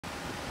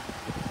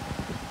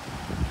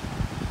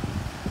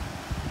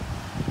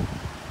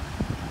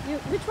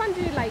Which one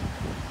do you like?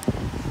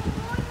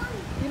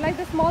 You like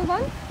the small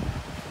one?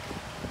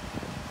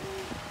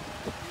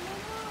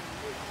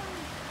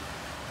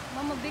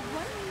 Mama, big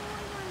one?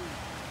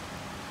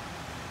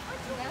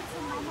 That's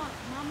a mama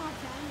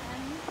fan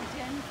and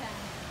Zaynn fan,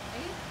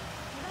 right?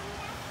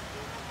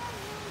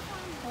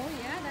 Oh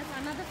yeah, that's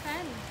another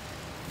fan.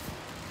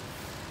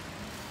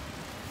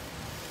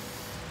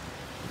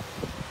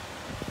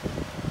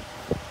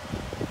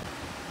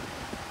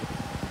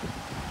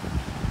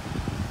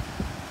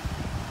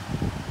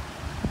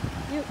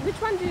 Which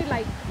one do you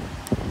like?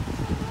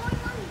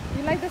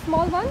 You like the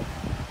small one?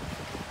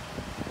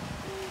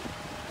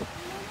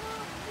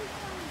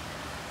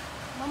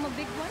 Mama,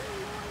 big one?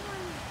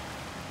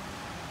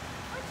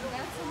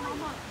 That's a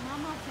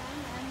mama fan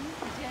and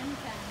Zaynn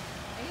fan,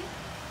 right?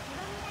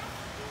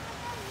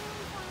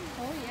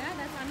 Oh yeah,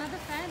 that's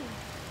another fan.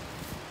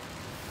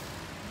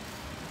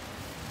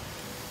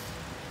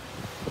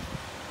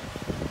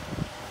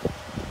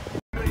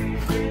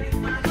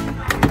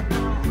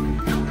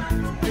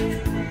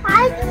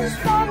 This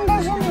fan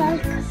doesn't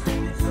work.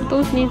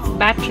 Those needs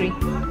battery.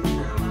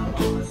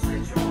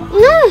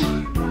 No.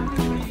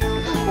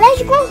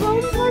 Let's go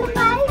home for the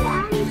night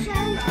and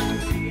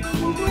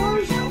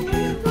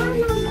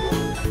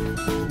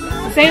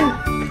Zaynn,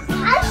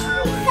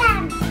 high-speed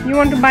fan. you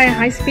want to buy a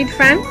high-speed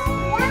fan? Yeah,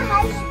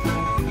 high-speed.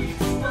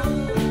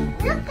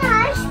 Look, the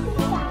high-speed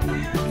fan.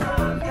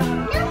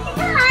 Look at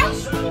the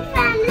high-speed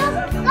fan. Look,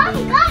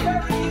 come.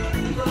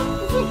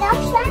 This is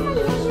Dutch fan and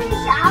this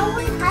is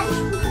our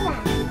high-speed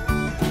fan.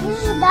 This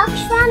is Dutch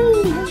fan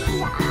and this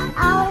is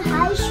our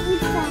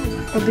high-speed fan.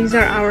 Oh, these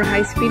are our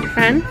high-speed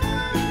fan.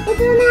 It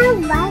don't have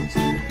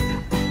battery.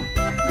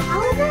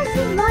 How does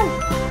it work?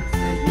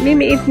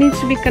 Maybe it needs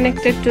to be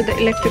connected to the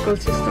electrical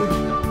system.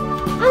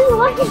 And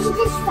what is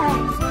this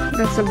fan?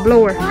 That's a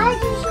blower. Why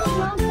this is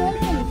not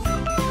working?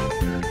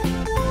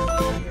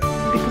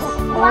 Because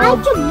Why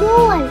the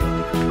ball?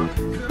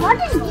 What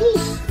is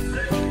this?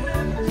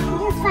 Is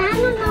it a fan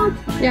or not?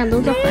 yeah,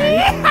 those are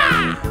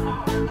fans.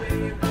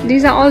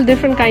 These are all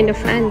different kind of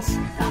fans.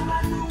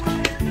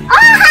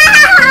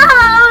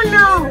 Oh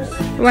no!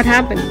 What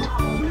happened?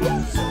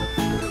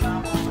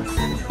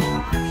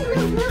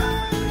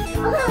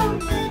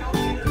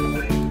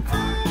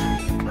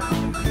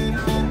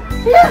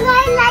 Look,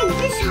 I like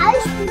this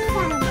high-speed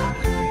fan.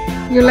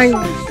 You like?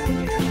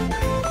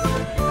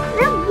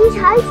 Look, this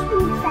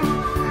high-speed fan.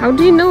 How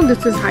do you know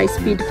this is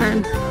high-speed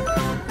fan? These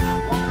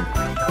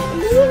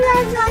are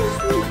like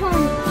high-speed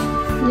fan.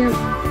 Yeah.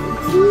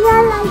 These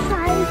are like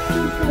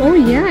high-speed fan. Oh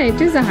yeah, it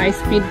is a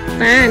high-speed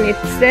fan. It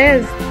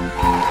says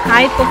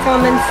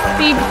high-performance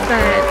speed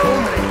fan. Oh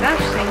my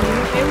gosh, Zaynn, you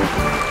know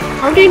everything.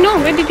 How do you know?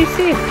 Where did you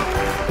see it?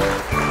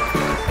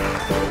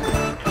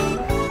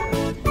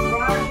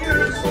 Roger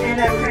and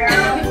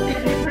Apparel,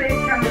 could you please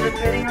come to the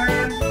fitting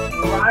room?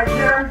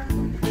 Roger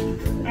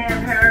and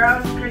Apparel,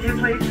 could you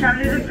please come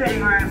to the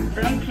fitting room?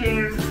 Thank you.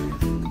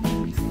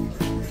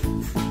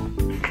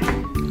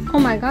 Oh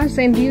my gosh,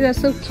 Zaynn, these are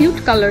so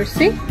cute colors.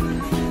 See?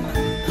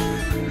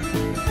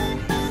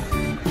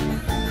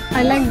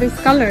 I like this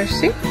color.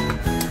 See?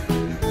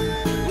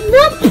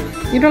 Nope.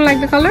 You don't like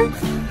the color?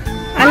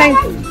 I like.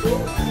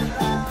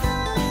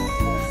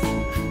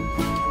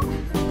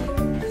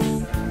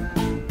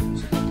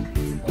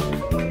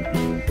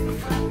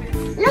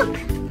 Look.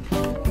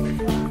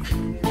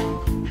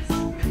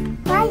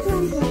 Why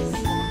don't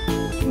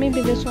this?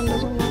 Maybe this one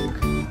doesn't work.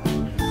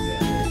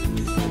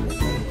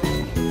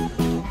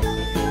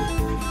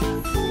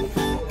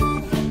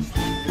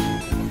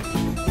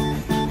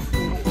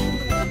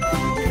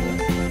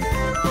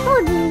 Oh,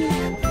 these.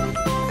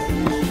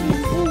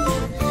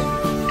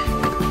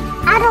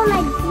 I don't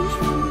like these.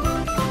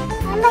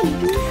 I like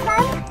these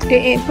ones.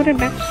 Okay, put it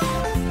back.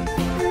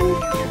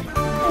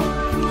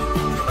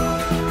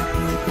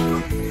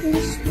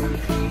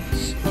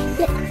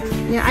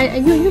 Yeah,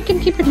 you can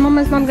keep it.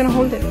 Mama's not gonna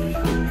hold it.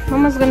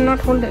 Mama's gonna not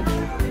hold it.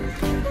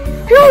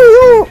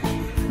 No.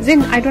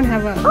 Zaynn, I don't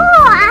have a. Oh.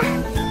 Wow.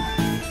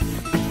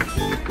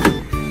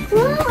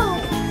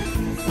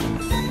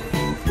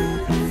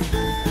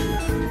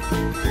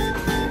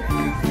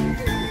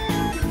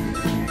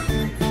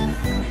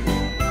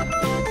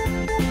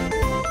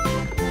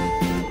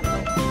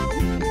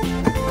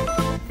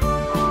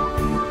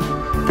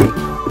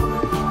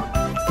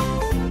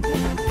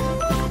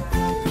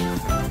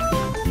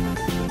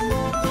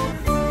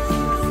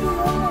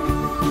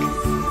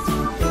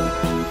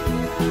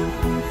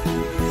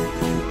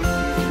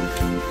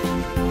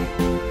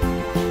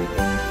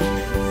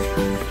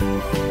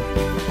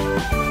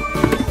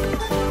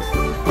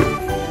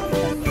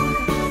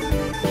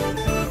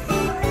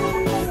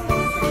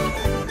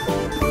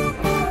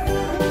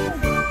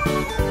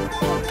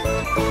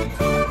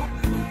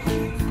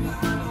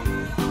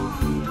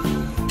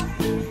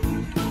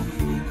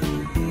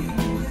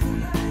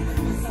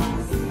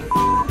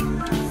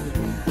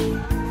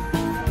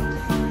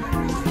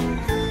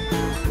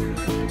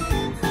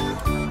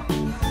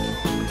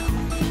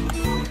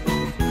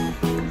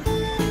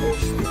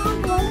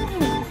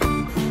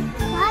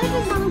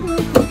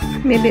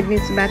 Maybe it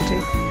needs battery.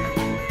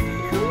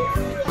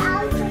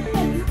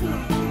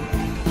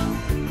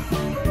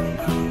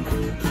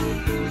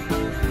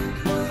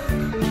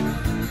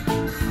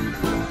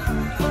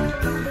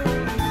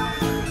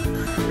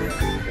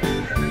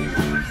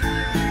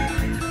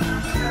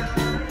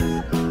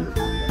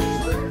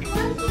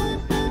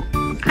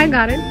 I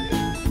got it.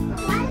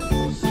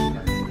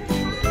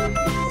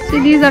 See,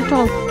 these are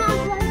tall.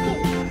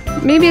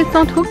 Maybe it's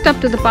not hooked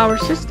up to the power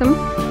system.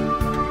 Oh,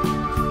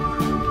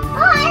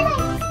 I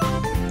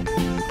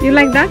like. You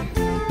like that?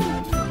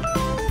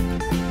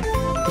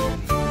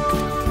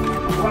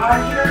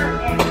 Roger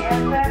and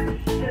Essex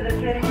to the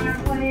fitting room,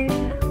 please.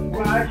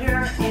 Roger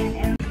and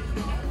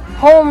Essex.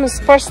 Home's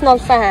personal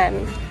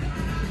fan.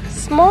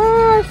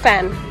 Small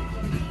fan.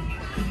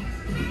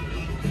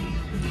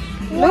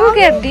 Look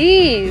at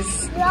these.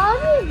 We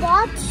only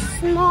bought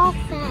small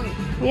fan.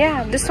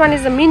 Yeah, this one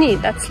is a mini.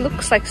 That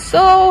looks like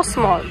so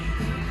small.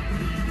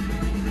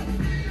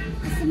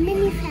 It's a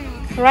mini fan.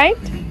 Right?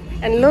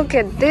 And look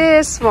at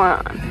this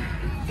one.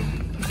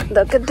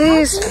 Look at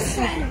this.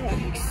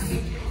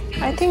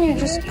 I think you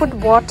just put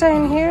water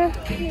in here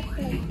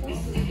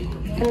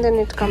and then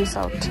it comes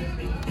out.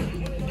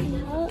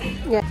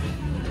 Yeah.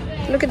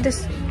 Look at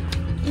this.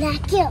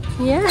 Vacuum.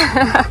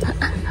 Yeah.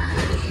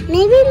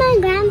 Maybe my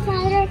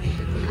grandfather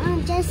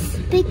just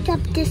picked up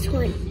this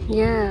one.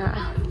 Yeah.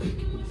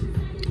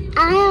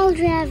 I'll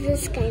drive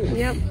this kind of.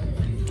 Yep.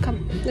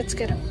 Come, let's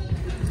get it.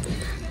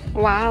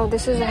 Wow,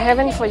 this is a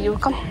heaven for you.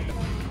 Come.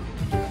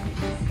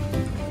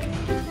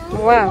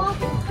 Wow.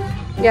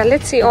 Yeah,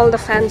 let's see all the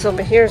fans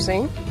over here,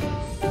 Zayn.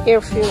 Here,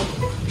 few.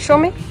 Show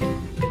me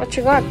what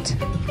you got.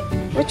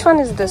 Which one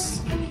is this?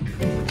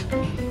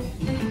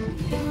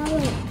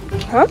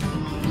 Huh?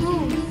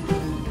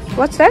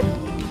 What's that?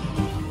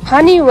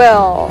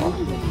 Honeywell.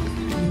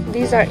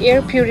 These are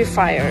air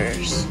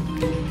purifiers.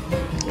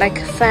 Like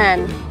a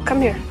fan.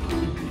 Come here.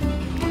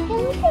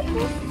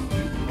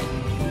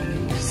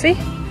 See?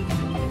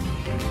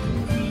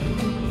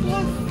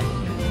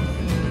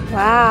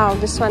 Wow,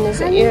 this one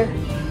is air.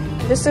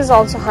 This is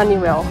also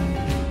Honeywell.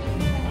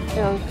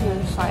 Air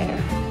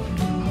purifier.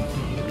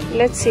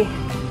 Let's see.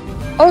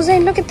 Oh,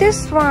 Zayn, look at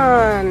this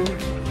one.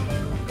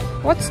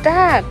 What's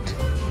that?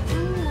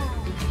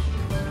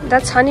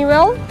 That's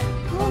Honeywell?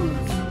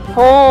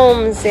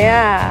 Homes,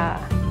 yeah.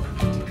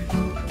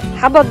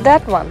 How about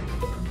that one?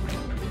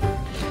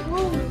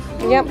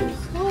 Yep.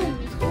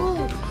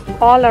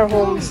 All our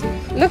homes.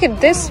 Look at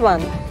this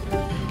one.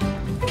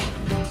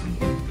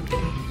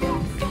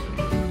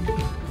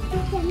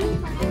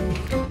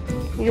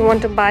 You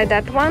want to buy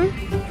that one?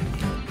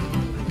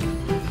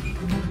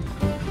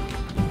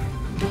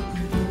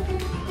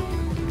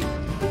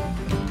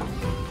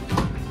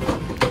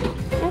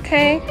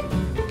 Okay.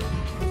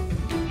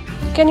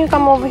 Can you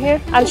come over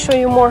here? I'll show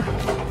you more.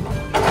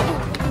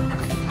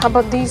 How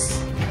about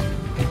these?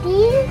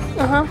 These?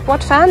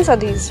 What fans are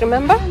these?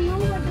 Remember?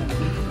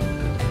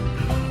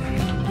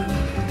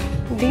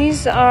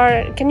 These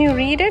are, can you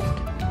read it?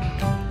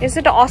 Is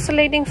it an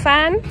oscillating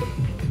fan?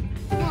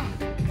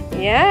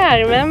 Yeah,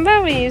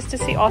 remember we used to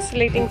see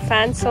oscillating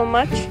fans so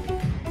much.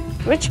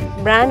 Which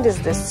brand is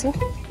this? See?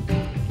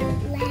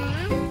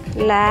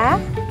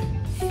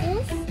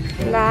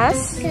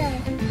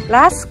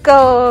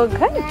 Lasco.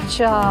 Good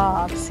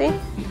job. See?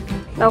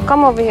 Now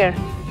come over here.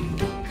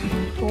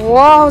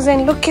 Wow,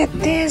 Zayn, look at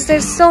this.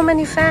 There's so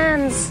many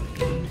fans.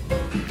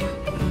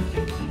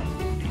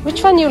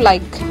 Which one you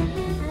like?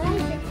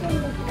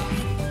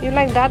 You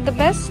like that the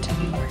best?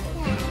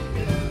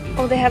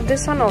 Oh, they have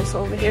this one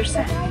also over here,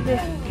 sir. The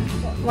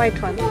white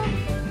one.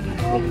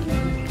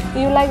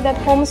 You like that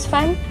Homes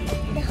fan?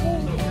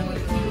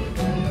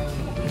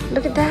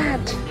 Look at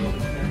that.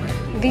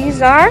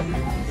 These are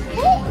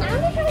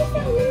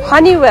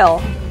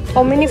Honeywell.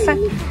 Oh, mini fan.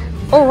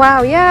 Oh,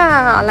 wow,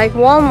 yeah. Like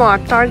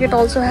Walmart, Target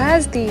also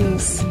has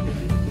these.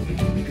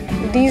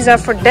 These are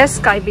for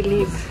desk, I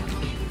believe.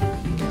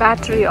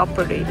 Battery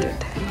operated.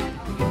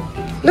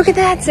 Look at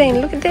that, Zayn.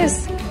 Look at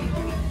this.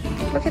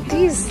 Look at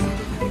these.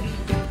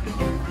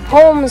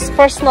 Home's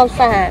personal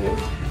fan.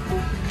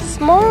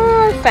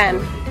 Small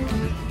fan.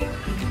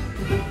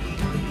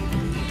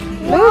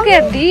 Look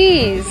at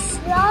these.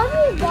 We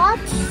only bought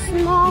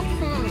small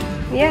fan.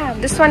 Yeah,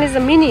 this one is a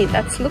mini.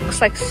 That looks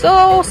like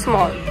so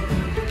small.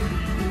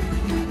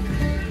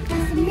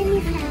 It's a mini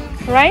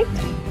fan. Right?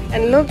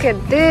 And look at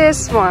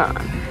this one.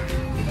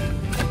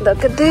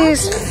 Look at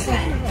this.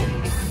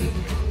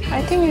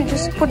 I think you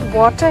just put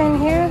water in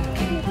here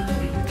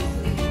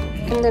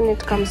and then it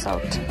comes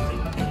out.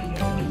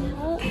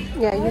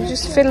 Yeah, you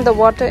just fill the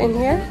water in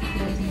here.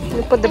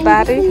 You put the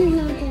battery.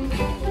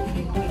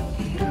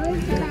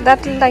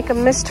 That's like a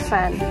mist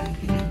fan.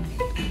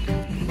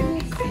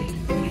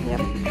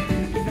 Yep.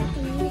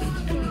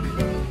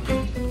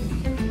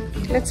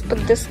 Let's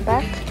put this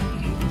back.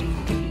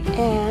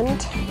 And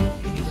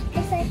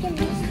It's like a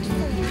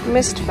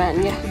mist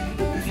fan, yeah.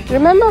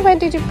 Remember when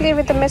did you play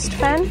with the mist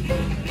fan? We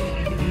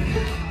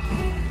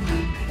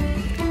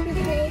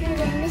played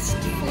with a mist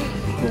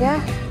fan.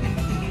 Yeah.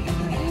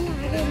 I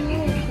don't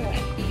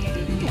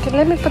know. Okay,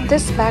 let me put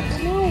this back.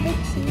 No,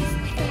 it's mist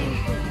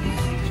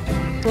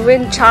fan. We're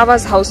in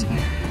Chava's house.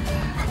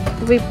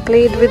 We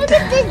played with Look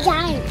at the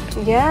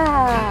giant.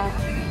 yeah.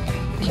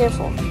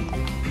 Careful.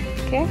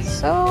 Okay,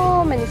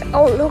 so many.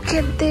 Oh, look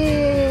at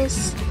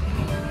this.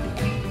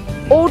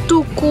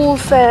 O2 cool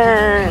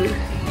fan.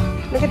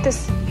 Look at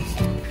this.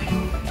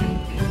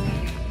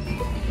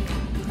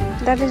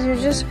 That is, you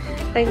just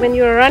like when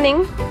you're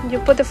running, you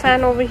put the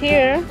fan over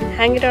here,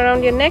 hang it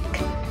around your neck,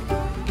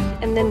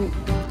 and then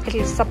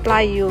it'll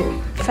supply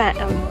you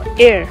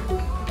air.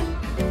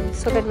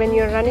 So that when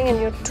you're running and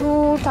you're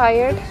too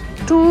tired,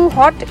 too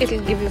hot,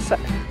 it'll give you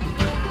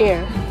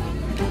air.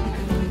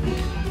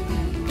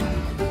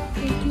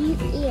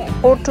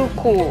 Or too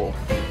cool.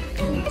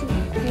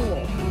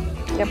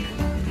 Yep.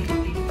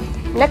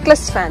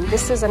 Necklace fan.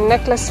 This is a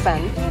necklace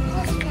fan.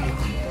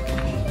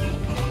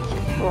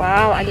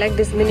 Wow, I like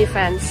these mini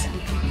fans.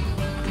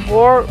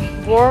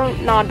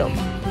 Vornado.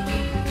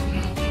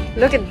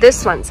 Look at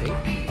this one, Zaynn.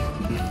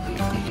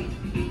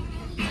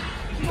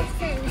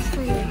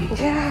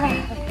 Yeah.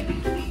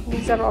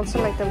 These are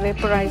also like the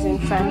vaporizing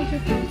fan.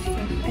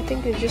 I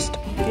think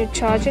you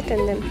charge it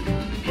and then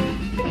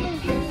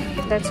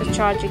that's a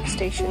charging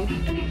station.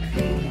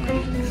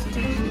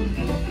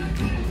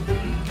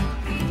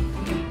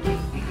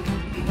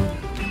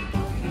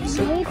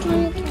 So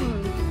maybe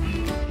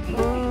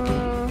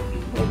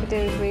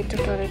there is a way to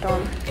turn it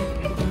on.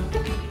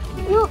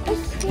 No,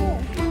 it's here.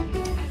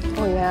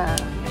 Oh yeah.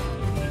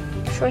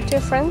 Show it to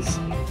your friends.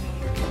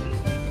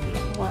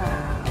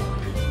 Wow.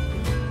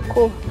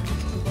 Cool.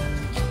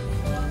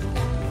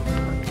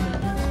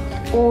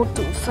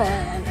 O2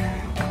 fan.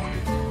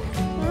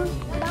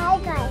 Bye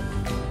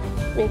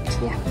guys. Wait,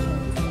 yeah.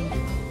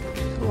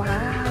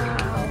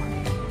 Wow.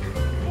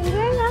 And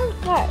you're not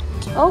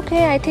hurt.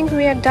 Okay, I think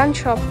we are done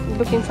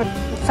looking for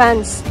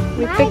fans.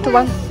 We Bye picked guys.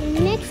 one.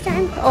 Next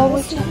time, Oh, I'll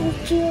wait. see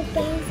you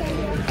guys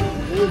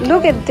and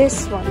Look at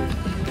this one.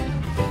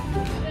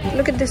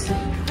 Look at this.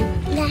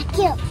 That's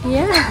cute.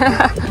 Yeah.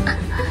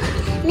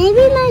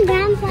 Maybe my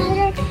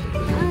grandfather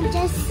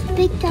just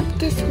picked up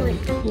this one.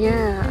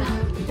 Yeah.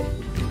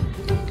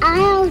 I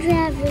also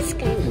have this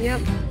kind.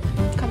 Yep.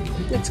 Come,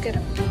 let's get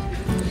up.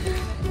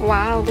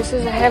 Wow, this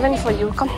is a heaven for you. Come.